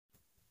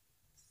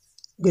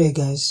Good day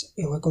guys,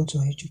 and welcome to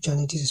my YouTube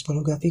channel. This is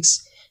Polo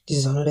Graphics. This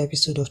is another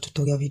episode of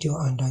tutorial video,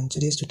 and in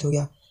today's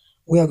tutorial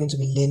we are going to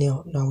be learning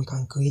how now we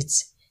can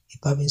create a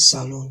barbering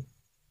salon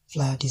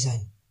flyer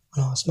design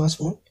on our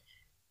smartphone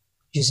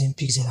using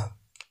Pixellab.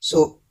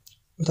 So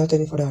without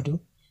any further ado,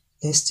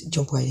 let's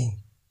jump right in.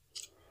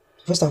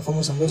 First and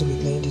foremost, I'm going to be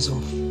clearing this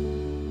off.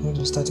 I'm going to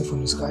be starting from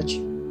the scratch.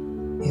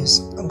 Yes,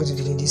 I'm going to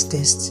be doing this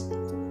test.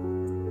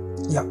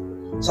 Yeah,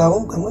 so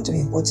I'm going to be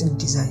importing the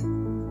design.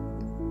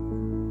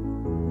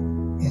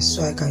 Yes,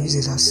 so I can use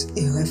it as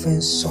a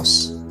reference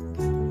source,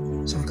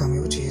 so we can be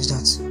able to use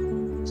that, so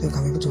we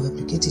can be able to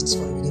replicate it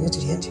from the beginning to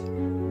the end.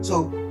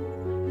 So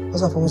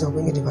first and foremost, I'm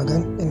bringing the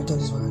background. Let me turn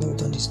this background. Let me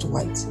turn this to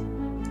white.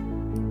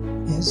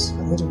 Yes,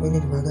 I'm going to bring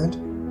in the background.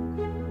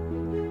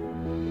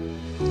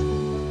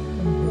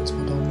 I'm going to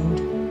download.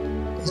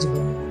 This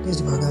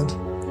is the background.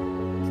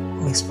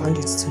 I'll expand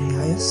it to the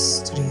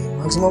highest, to the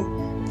maximum.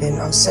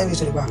 Then I'll send it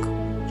to the back.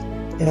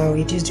 Then I'll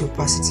reduce the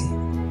opacity.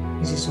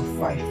 This is to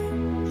 5.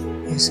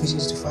 Yes,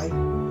 reduce to 5.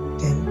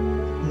 Then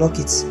lock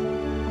it. So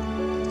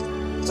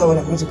what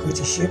I'm going to create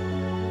a shape.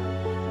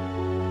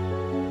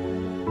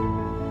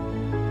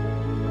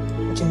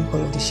 What do you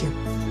call the shape?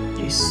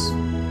 This is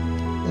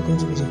going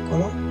to be the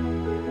color.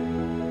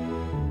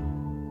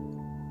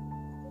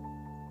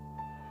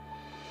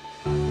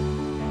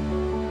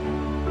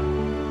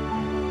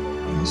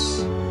 Yes.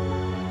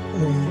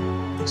 Let me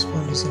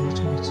expand this a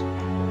little bit.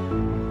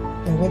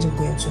 I'm going to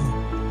go into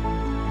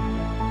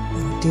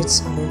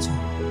dates. I'm going to go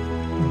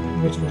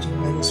to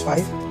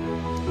 -5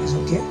 is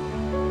okay.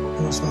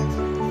 -5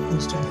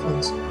 is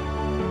 24.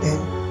 Then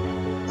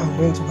I'm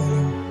going to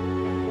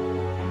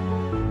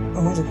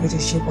create a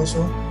shape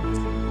also.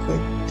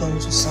 Create down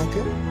to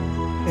sample.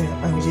 Then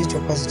I reduce the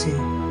opacity.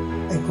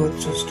 I go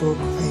to stroke.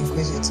 I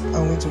increase it.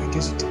 I'm going to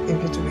reduce it a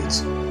little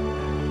bit.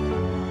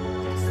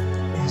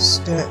 Yes.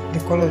 Then the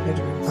color is going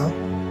to be brown.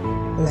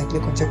 When I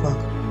click on check mark,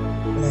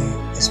 when I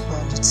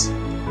expand it,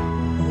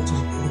 I'm going to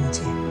limit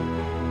it.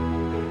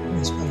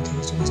 Expand it a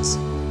little bit.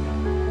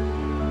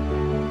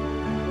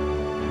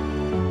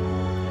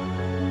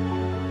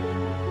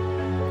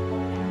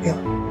 Yeah,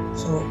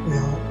 so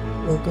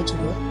we're good to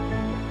go.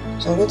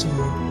 So I'm going to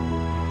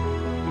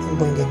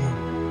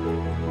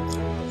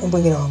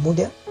bring in our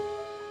model.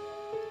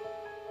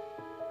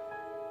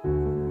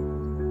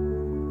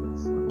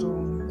 Photo,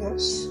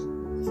 yes.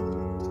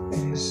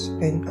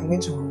 And I'm going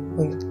to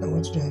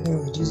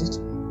reduce it.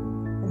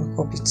 I'm going to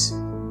copy it.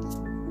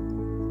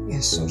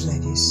 Yes, something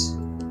like this.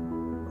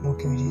 I'm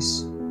okay with this.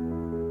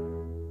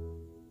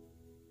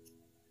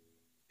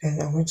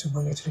 And I'm going to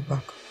bring it to the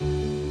back.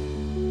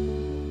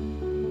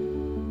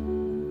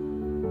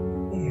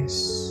 Yes,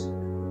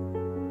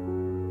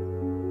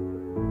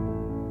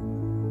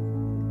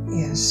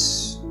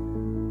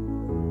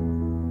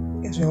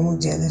 we're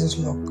almost there. Let us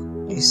lock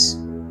this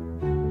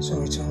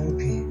so it won't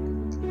be.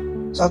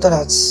 So after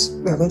that,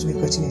 we are going to be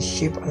creating a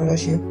shape, another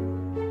shape.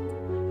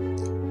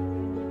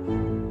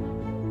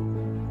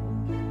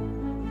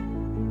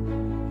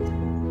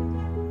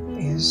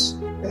 Yes,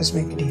 let's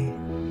make the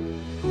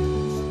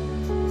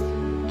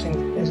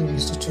let's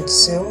use the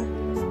 27.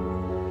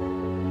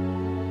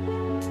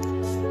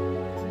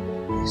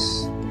 Yes.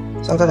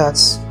 So after that,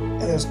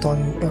 that is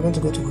done. We are going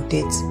to go to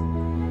rotate,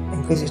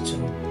 increase it to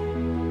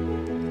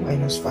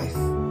 -5.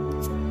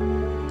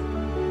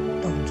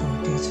 I'm going to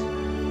rotate.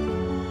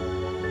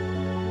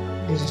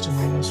 This is to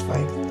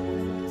 -5.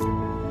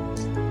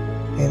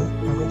 Then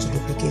I'm going to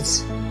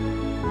duplicate.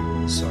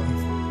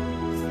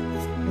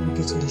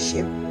 Duplicating the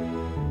shape.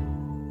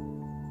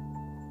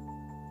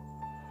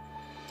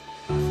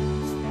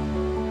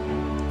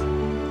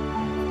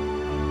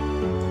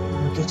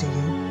 Duplicate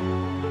again.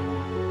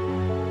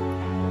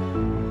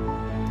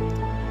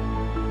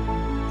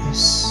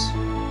 Yes.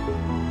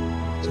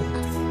 So we're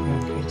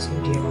creating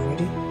there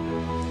already.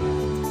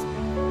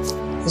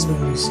 Let's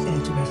bring this a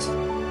little bit.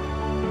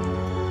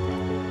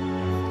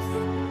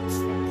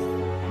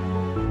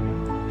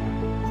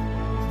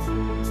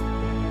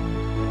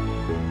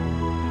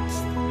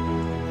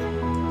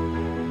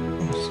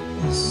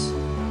 Yes.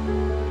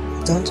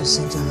 Down to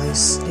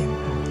centralize them.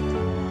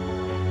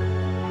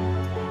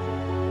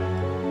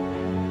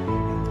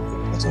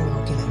 I think we're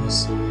okay like this.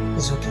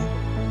 It's okay.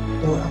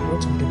 Now I'm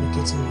going to be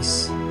duplicating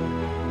this.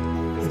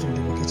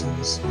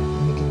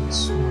 Making it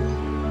smaller.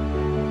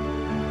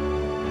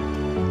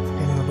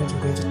 Then we're going to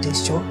go to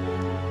texture.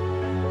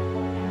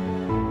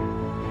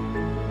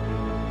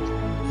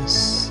 Yes,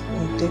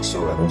 in texture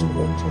we're going to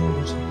go into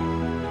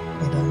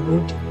my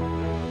download,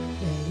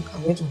 and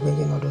I'm going to bring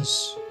in others.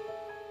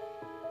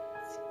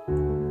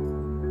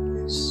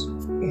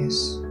 Yes.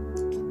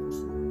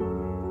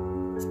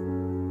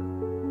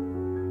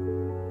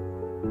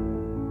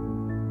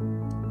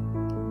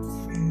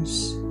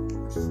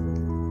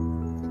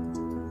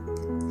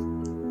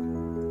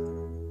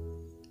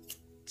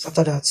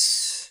 After that,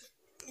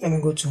 let me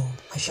go to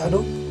my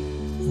shadow,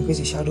 increase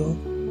the shadow.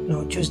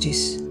 Now choose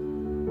this.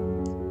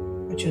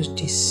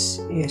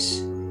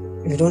 Yes,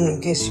 if you don't,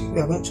 in case you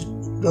are going to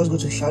just go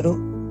to shadow,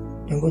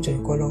 then go to the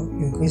color,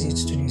 you increase it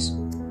to this.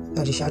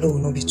 that the shadow will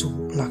not be too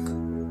black.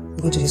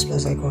 We go to this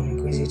plus icon,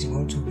 increase it. You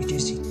want to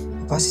reduce the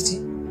opacity,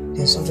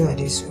 then something like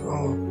this.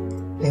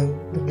 Then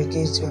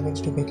duplicate. We are going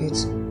to duplicate.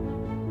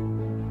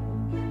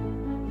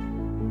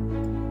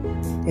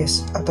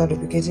 Yes, after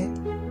duplicating,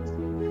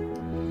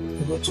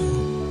 we go to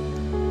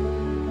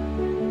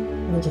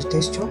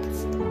texture.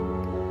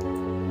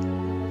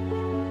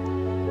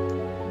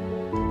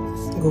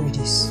 Go with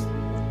this.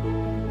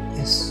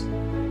 Yes.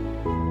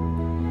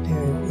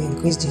 Then we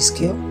increase the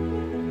scale,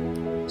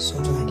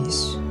 something like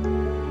this.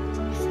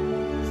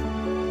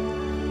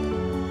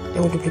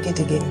 Then we duplicate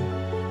again.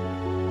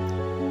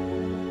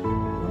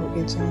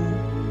 We're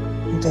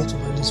try to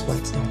bring this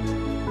white down.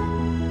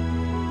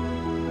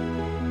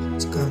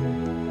 It can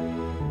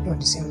be on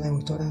the same line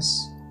with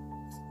others.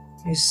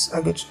 Yes,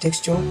 I go to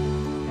texture. I'm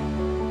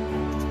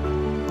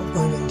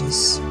going on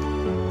this.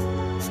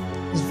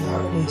 This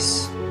blur,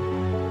 this.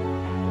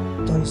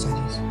 Don't use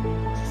like this.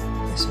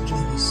 Yes, something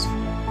like this.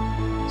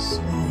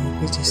 So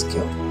increase the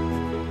scale.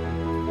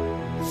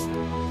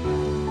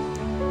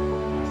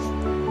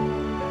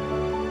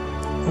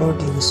 All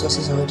the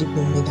resources are already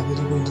been made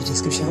available in the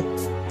description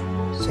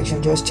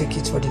section. Just check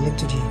it for the link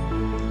to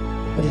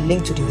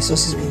the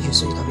resources being used,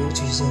 so you can be able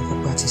to use them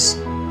for practice.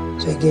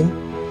 So again,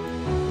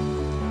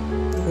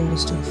 bring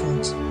this to the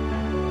front. So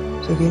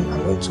again,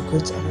 I'm going to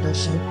create another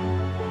shape.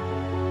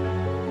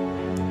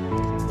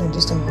 And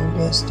this time around,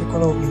 yes, the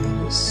color will be like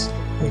this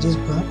with this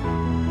brown.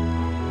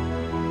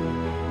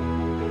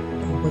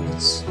 I'll bring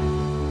it.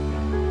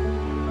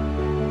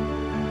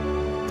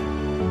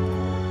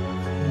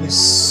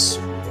 Yes,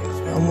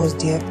 we're almost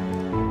there.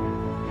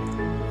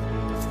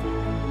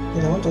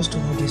 Then I want us to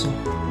move this up.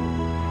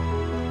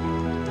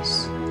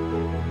 Yes.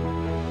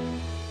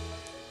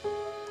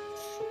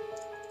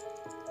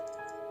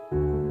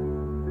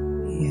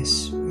 Yes,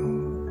 I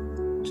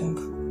think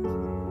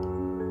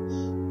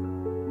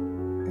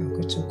I'm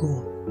going to go.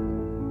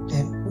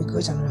 Then we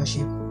create another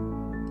shape.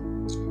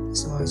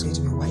 So it's going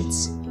to be white.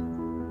 It's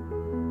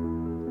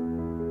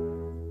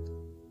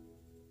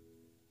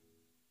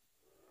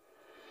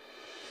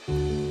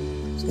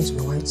going to be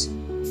white.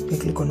 Then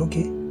click on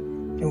OK.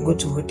 Then we go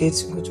to rotate,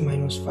 go to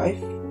 -5.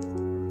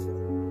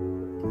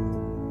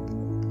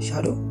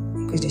 Shadow,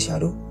 increase the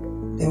shadow.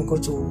 Then we go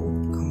to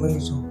bring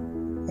it to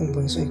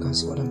bring so you can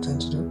see what I'm trying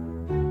to do.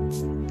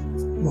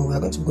 But we are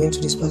going to go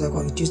into this plus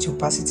icon, reduce the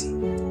opacity.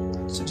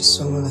 So this is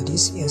somewhere like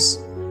this. Yes.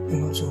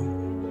 Then go to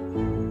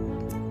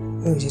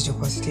reduce the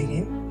opacity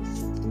again.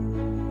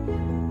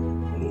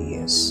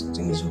 Yes, I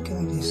think it's okay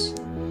like this.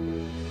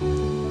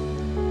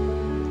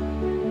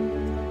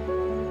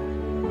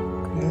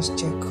 Let's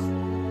check.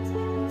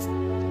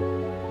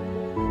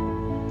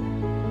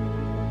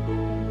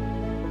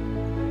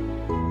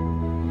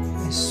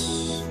 Yes,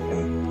 let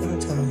me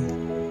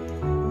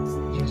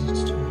use it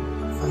to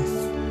 5.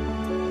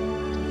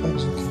 5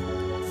 is okay.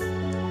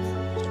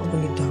 I'll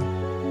bring it down.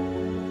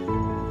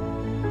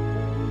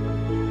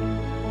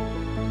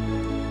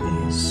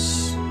 Yes.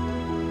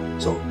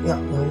 So yeah,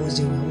 we're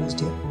almost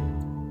there.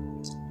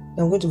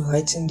 Now I'm going to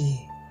write in the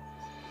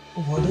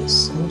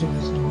borders. I'm going to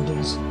write in the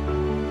borders.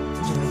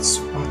 Write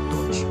super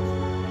touch.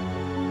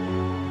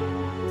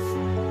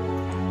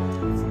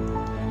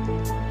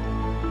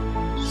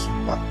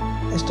 Super.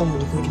 Let's start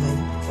with the grid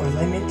line for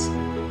alignment.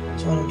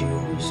 It's one of the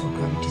rules of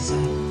graphic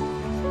design.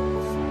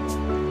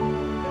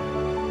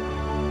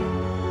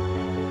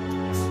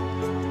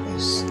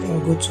 Yes. Then we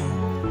go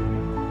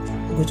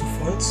to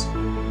font.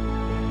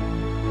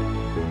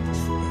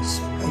 Yes.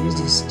 I use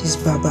this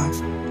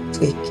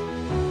Barbatrick.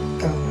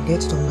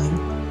 Get it online.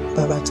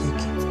 Barbatrick.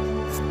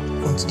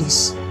 Font this.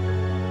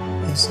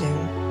 Yes, then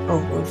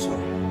I'll go to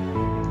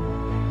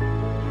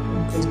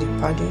increase the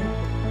padding.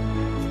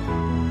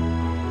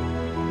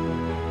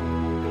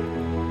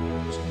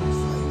 5.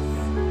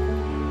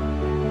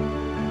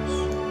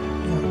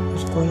 Yeah,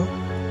 this color,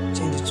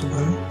 change it to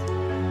brown.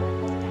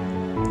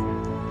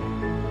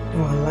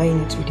 Now align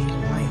it with the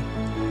line.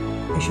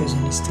 Make sure it's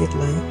in the straight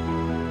line,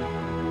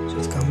 so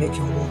it can make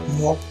your work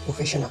more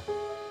professional.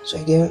 So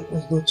again, we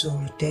go to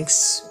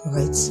text,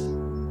 right,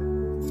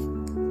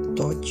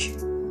 touch.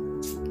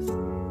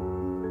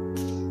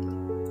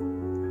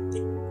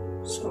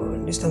 So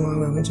this time around,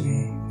 we're going to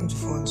be going to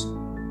font.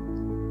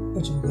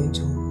 We're going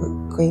to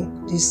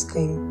cream. This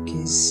cream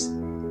is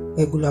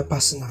regular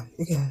personal.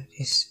 Look at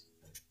this.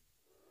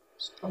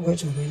 So I'm going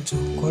to go into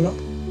color.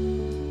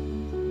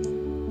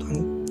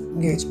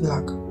 Give it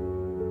black.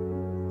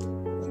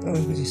 I'm going to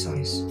increase the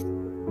size.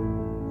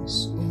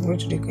 Yes, I'm going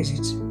to decrease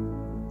it.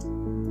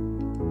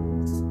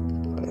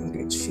 I'm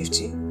going to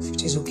 50.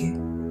 50 is okay.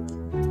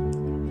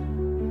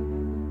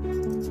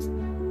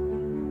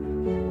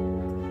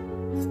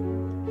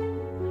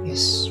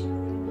 Yes, we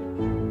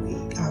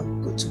are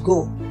good to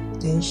go.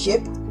 Then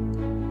shape,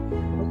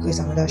 we'll create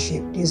another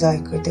shape. This is how I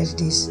created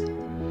this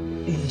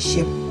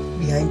shape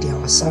behind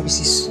our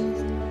services.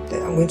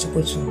 Then I'm going to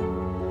go to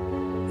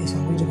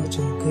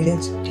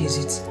ingredients. This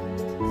is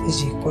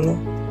the color.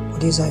 But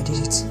this is how I did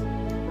it.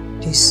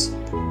 This,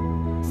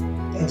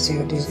 and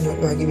see this. No,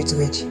 I give it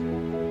red.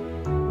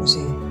 You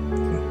see,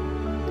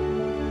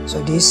 So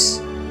this,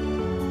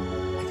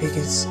 I pick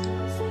it,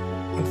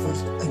 I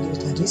give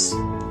it like this.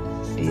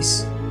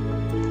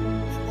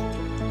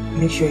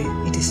 Make sure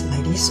it is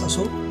like this.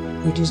 Also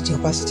reduce the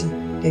opacity.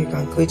 Then you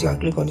can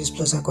click on this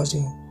plus icon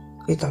to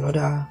create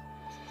another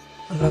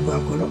black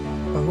color.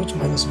 I'm going to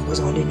minus because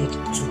I only need to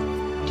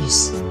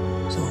this.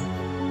 So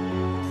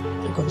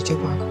click on the check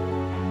mark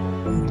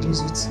and reduce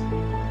it.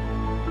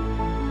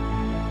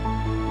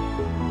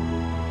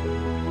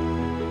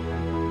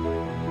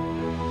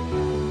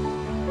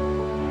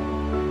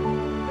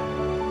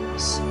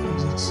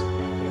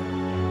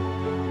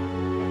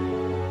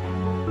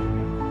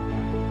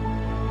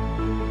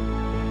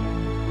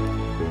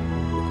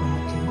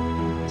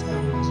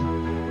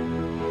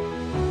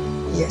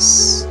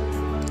 Yes.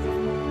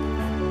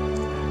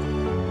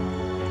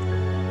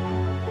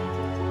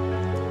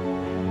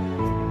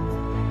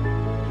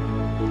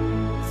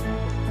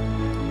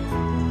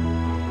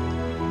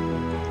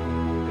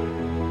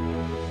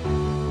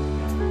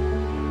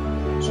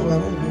 So I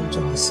want to go to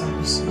our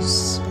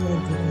services. I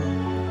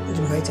want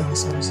to write our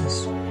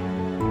services.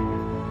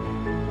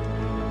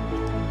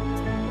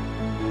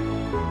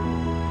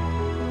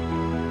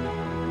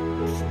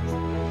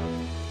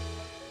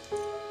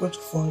 Go to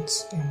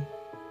fonts and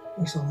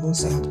use of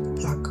Montserrat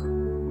black.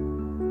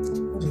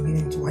 Go to get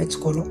into white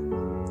color.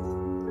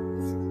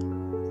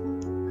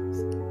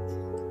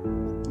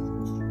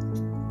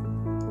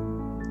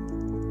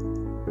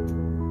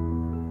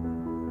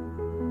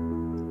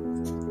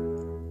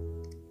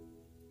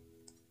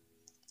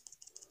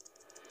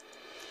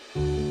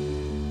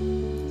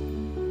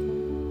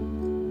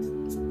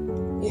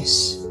 Yes,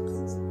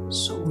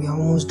 so we are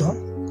almost done.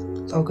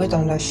 So I'll create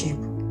another shape.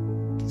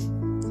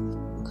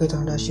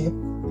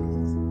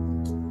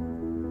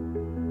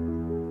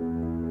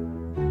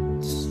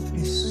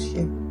 This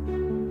shape.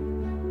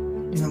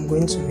 Then I'm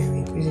going to be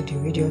increasing the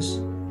radius.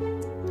 So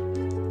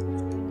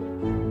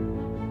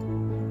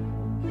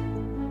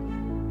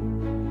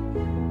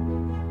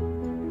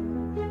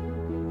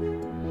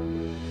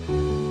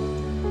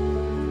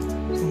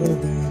I'm going to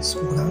bring it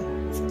brown.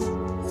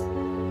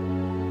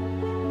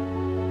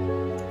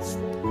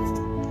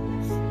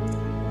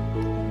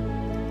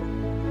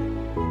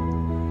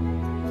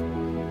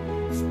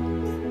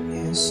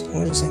 I'm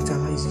going to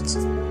centralize it.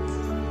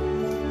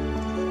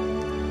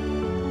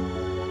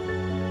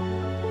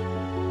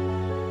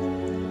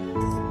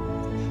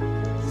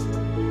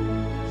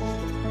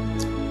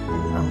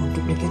 I will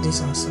duplicate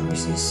this on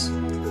services so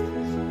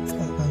I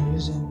can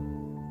use them.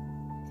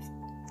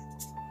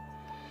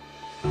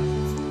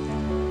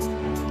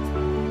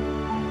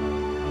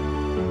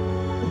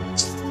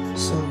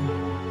 So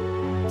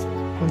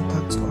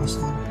contact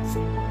also.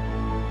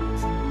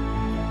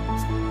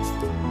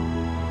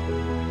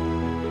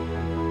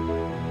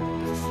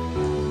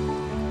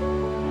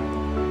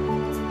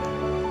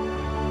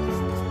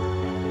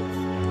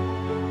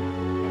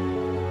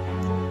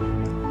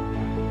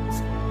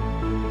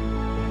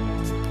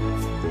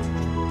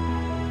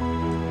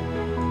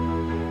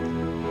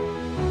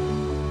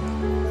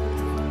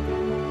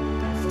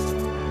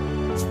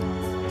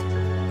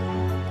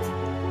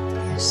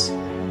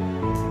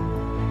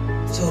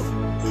 So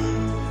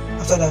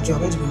after that, you are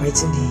going to be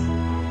writing the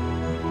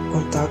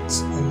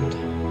contacts and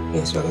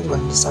yes, you are going to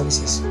write the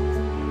services.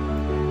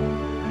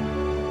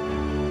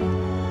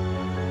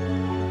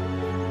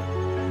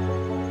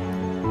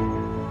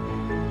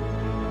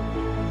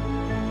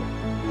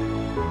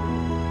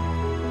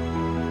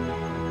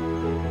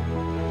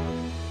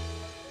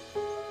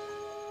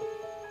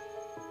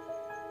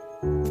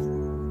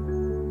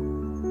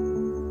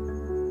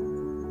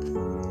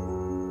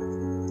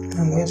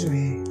 I'm going to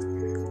be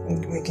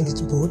making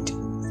it bold.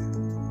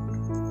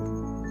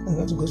 I'm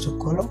going to go to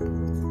color.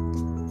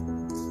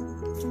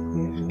 I'm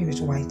going to give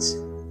it white,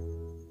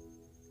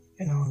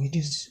 and I'll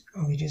reduce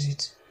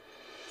it.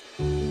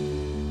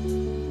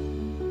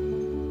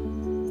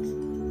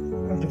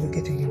 I'll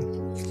duplicate again.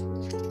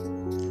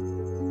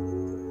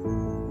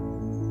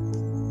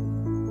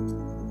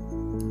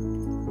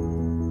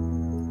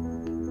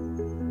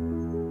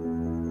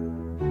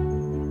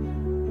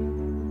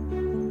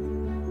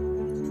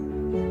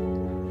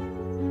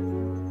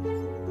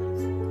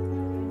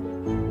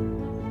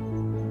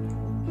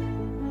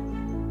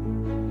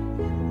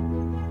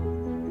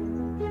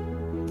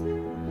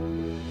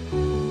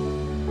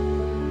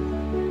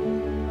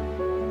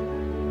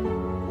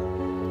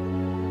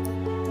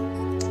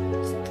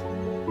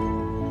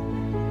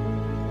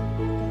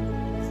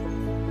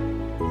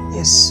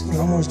 Yes, we're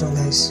almost done,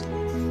 guys.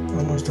 We're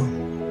almost done.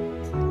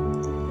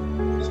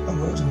 So I'm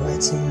going to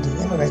write in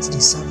let me write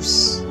the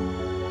service.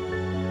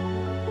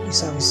 The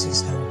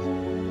services now.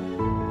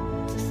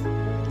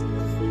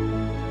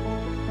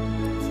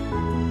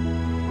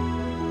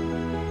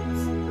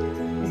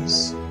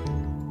 Yes.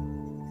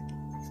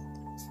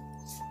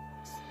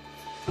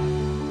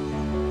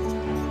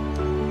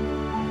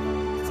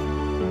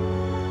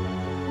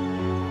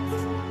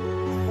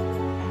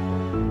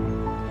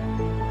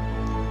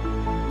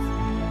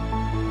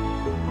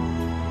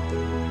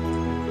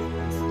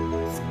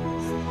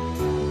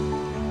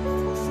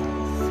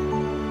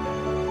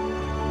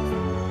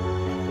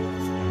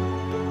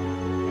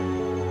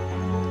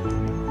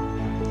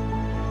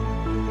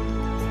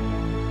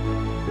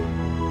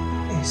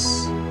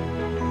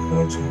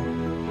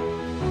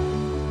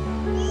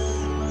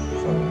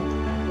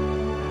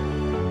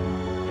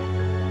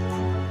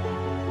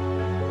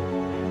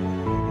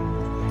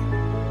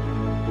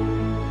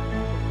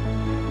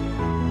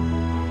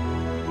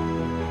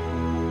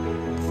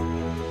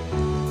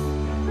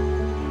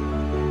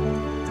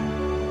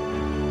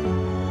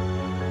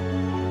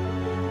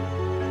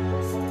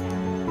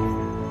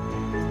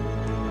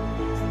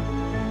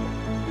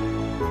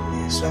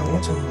 So I'm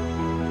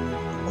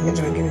going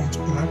to give it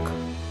black.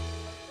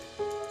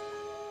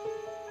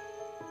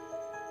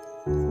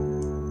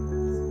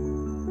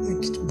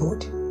 Make it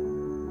bold.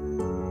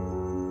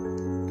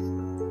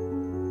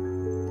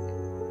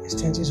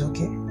 Strength is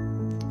okay.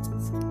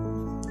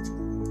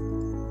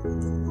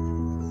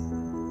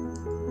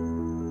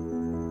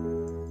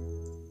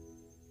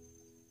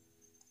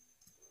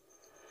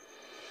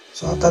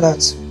 So after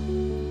that,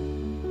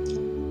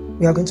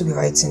 we are going to be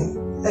writing.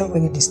 Let me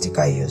bring in the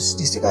sticker I use.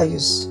 The sticker I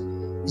use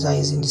is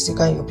using the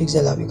sticker in your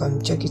Pixellab. You can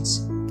check it.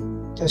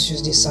 Just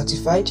use this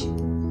certified,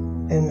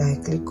 and I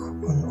click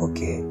on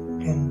OK.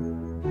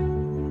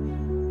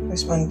 Then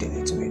expand it a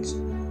little bit.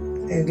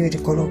 Then give it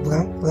the color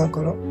brown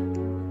color.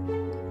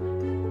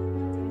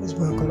 This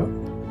brown color.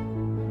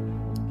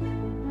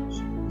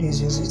 This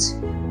use it.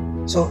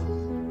 So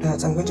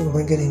that I'm going to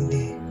bring it in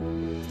the.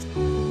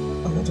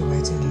 I'm going to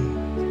write in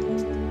the.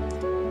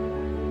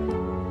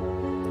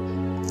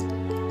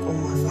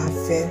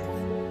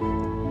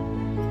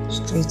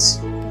 Straight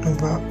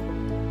number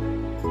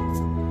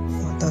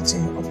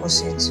 13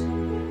 opposite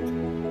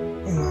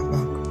in my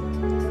back.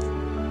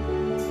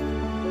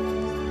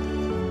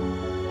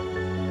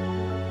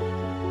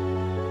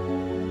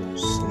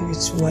 So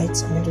it's white.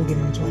 I'm going to give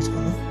it white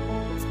color.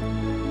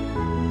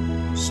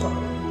 So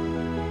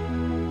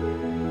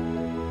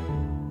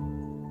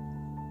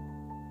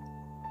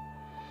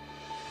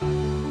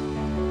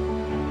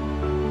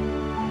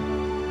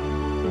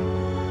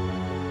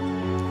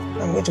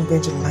I'm going to go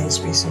into line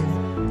spacing.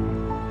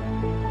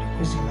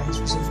 Use the line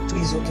spacing. 3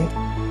 is okay.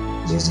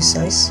 Use the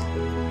size.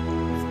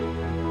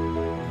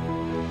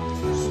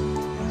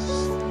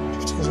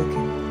 It is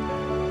okay.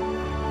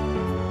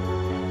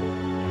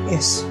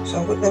 Yes. So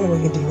I'm going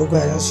to get the logo I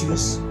just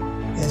use.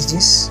 There's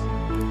this.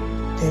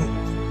 Then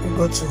we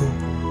go to.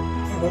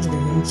 I'm going to be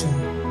going to.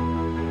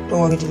 Don't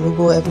worry, the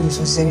logo, every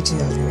resources, everything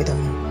has been made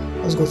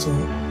again. Let's go to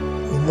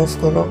remove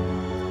color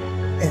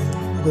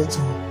and go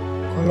to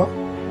color.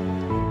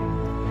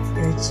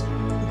 It's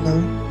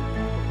brown,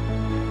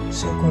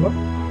 same color.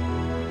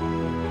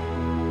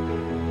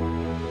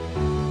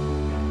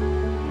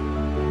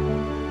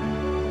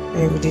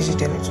 And reduce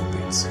it a little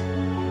bit.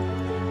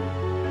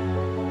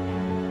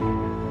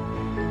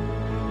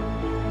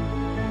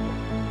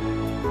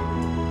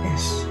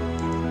 Yes,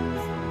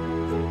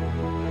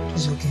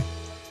 it's okay.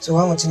 So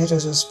one more thing, let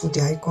us just put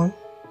the icon,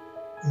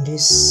 and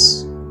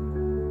this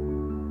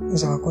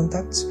is our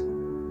contact.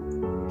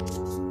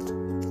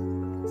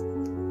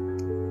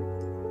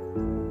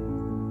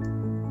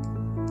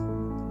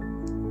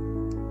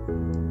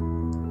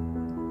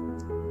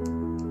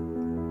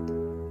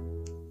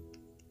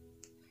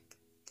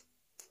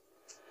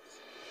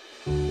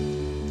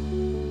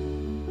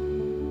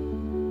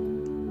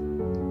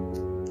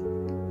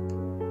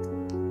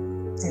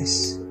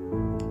 Yes,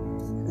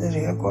 the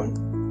icon.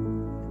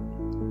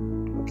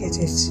 Look at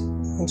it.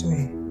 Onto me.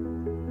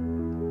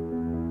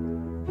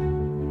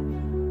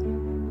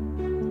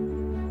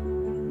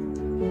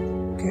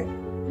 Okay,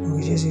 we'll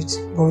reduce it.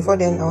 But before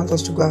then, I want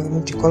us to go and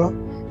remove the color.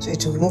 So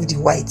it will remove the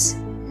white.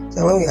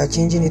 So when we are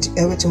changing it,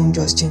 everything will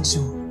just change to.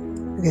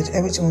 You get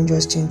everything will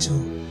just change to.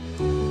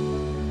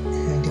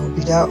 And there will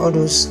be there all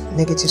those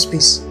negative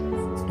space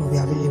that will be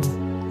available.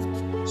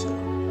 So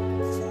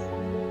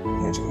I'm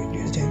going to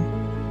reduce them.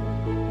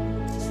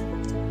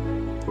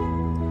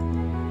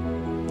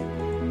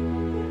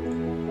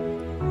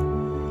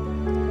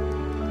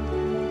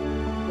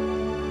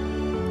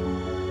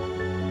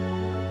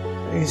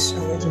 Yes, I'm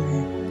going to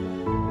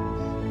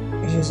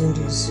be using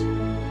this to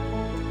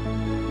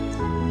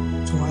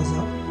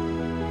WhatsApp.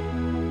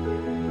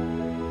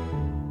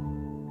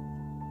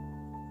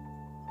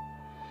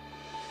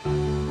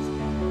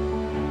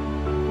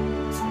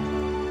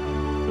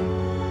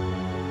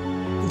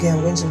 Okay, I'm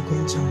going to go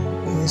into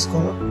US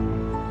color.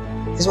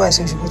 This is why I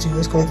say we should go to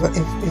US color.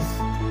 If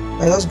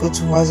I just go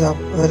to WhatsApp,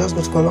 if I just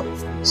go to color,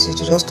 see,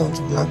 to just turn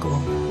to black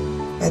one.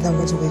 Right, I'm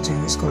going to go to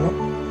US color.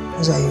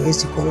 As I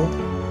erase the color,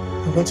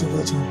 I'm going to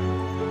go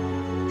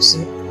to,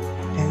 see,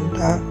 and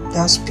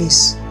that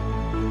space,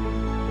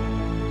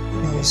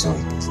 now we saw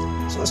it, it's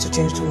supposed to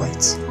change to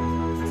white.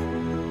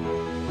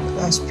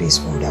 That space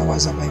for that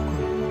WhatsApp icon.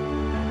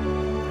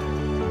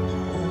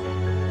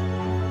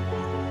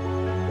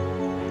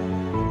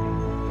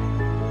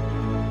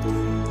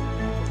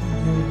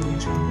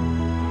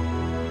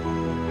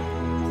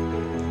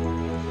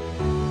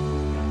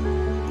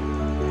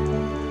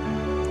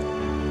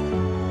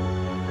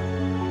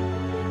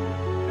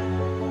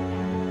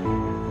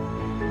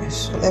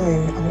 So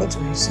I'm going to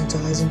be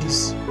centralizing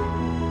this.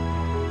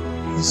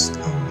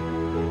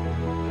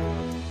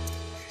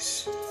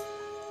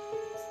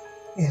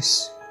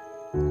 Yes,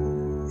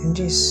 and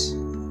this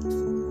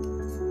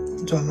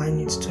to align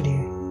it to the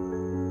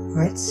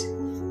right.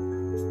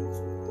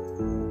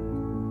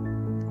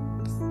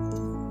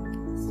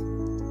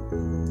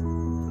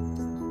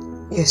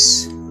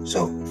 Yes,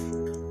 so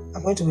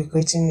I'm going to be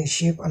creating a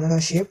shape, another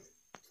shape.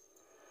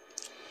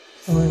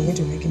 And I'm going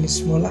to be making it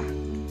smaller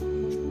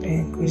and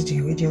increase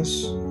the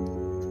radius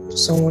to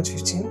somewhat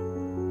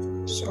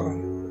 15. So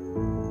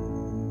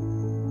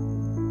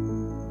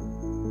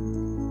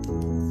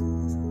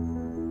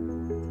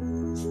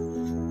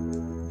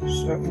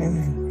So let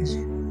me increase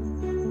it.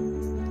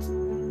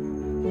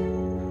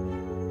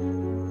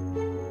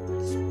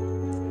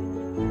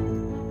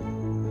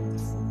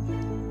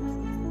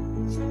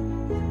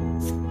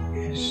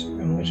 Yes,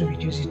 I'm going to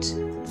reduce it.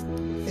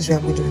 This way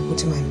I'm going to be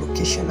putting my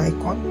location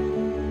icon.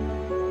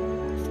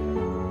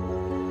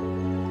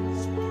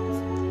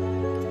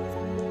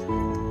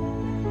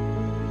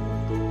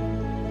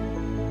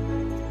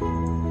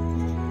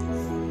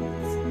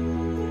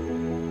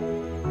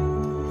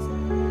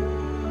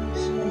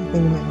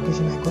 Bring my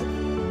location icon.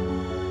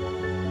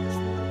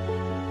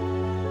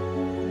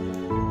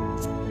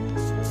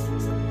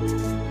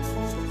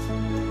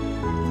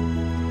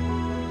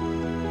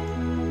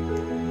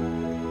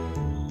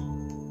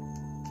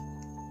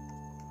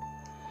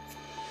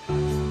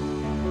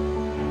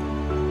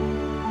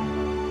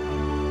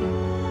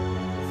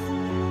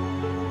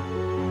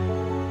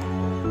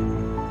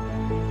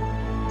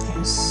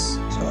 Yes,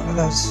 so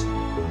that's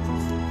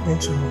going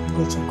to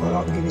go to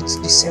color, give it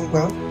the same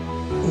brown.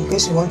 In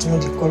case you want to know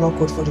the color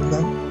code for the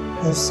brown,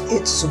 it's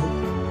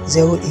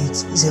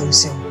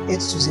 820807.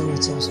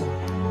 820807.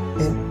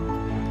 Then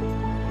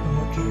I'm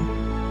okay.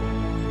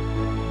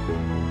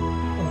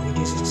 I'll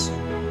reduce it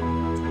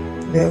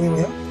very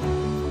well.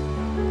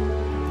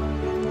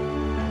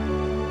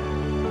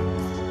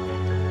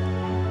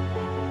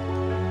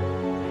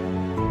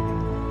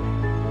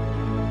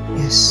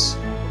 Yes.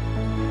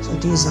 So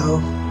these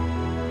are.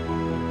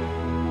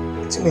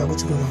 I think we are good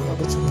to go now. We are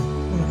good to go.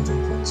 We are good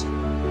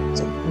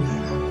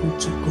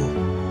to go.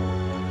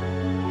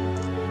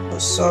 Oh,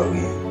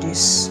 sorry,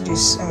 this let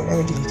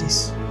me delete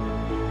this.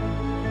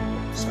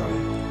 Sorry,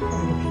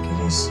 let me duplicate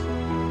this.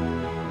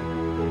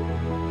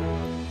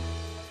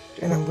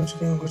 Then I'm going to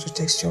go to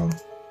texture.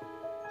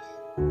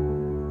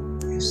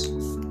 Yes.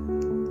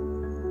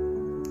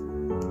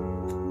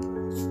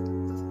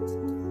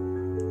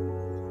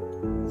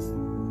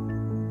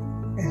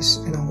 Yes,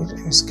 and I'm going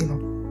to scale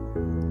up.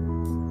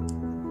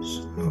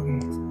 Okay.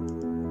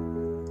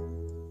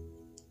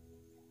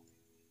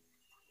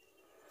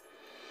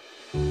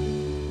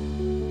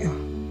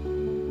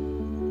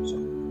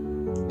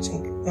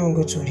 Now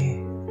go to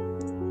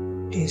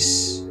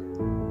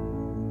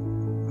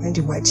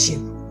the white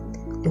shape.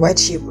 The white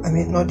shape, I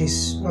mean not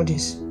this, you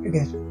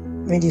get, I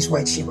mean this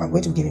white shape, I'm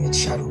going to give it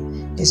shadow.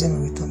 This time I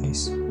return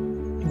this.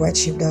 The white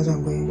shape, that's what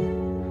I'm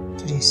going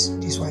to this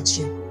white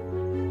shape.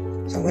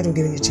 So I'm going to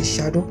give it a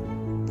shadow.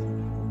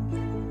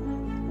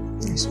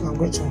 Yes, so I'm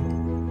going to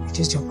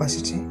reduce the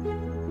opacity.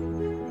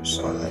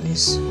 So like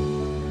this.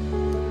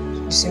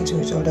 The same thing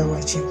with other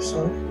white shape,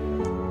 sorry.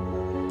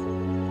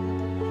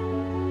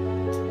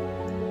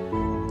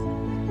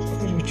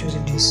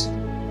 Choosing this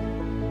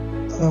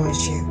otherwise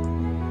shape.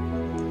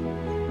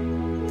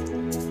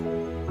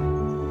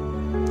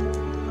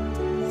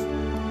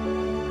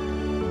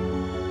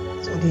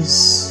 So this,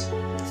 I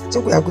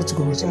think we are good to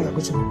go. Nothing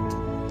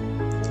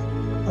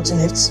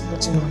left,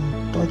 nothing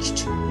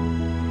untouched.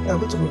 We are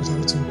good to go with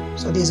everything.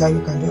 So this is how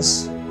you can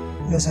just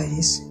like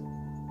this.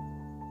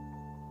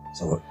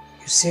 So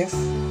you save.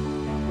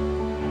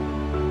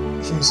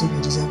 If you save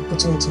your design,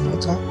 putting it in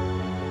water,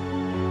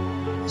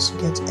 just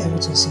get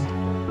everything saved.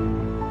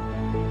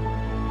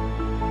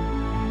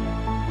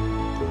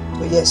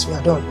 So yes, we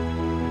are done.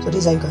 So this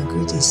is how you can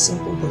create a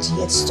simple but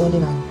yet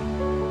stunning and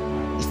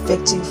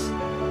effective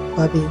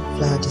barbing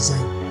flyer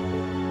design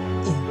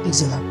in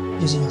Pixellab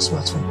using your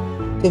smartphone.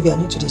 If you are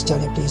new to this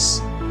channel,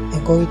 please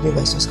encourage me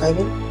by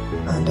subscribing,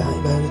 and if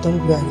I return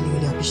viewer, I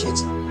really appreciate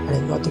it, and I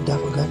will not take that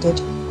for granted.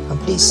 And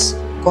please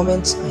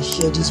comment and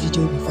share this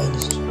video if you find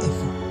it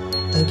helpful.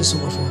 Thank you so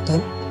much for your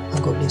time,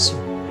 and God bless you.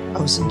 I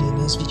will see you in the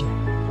next video.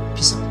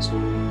 Peace out.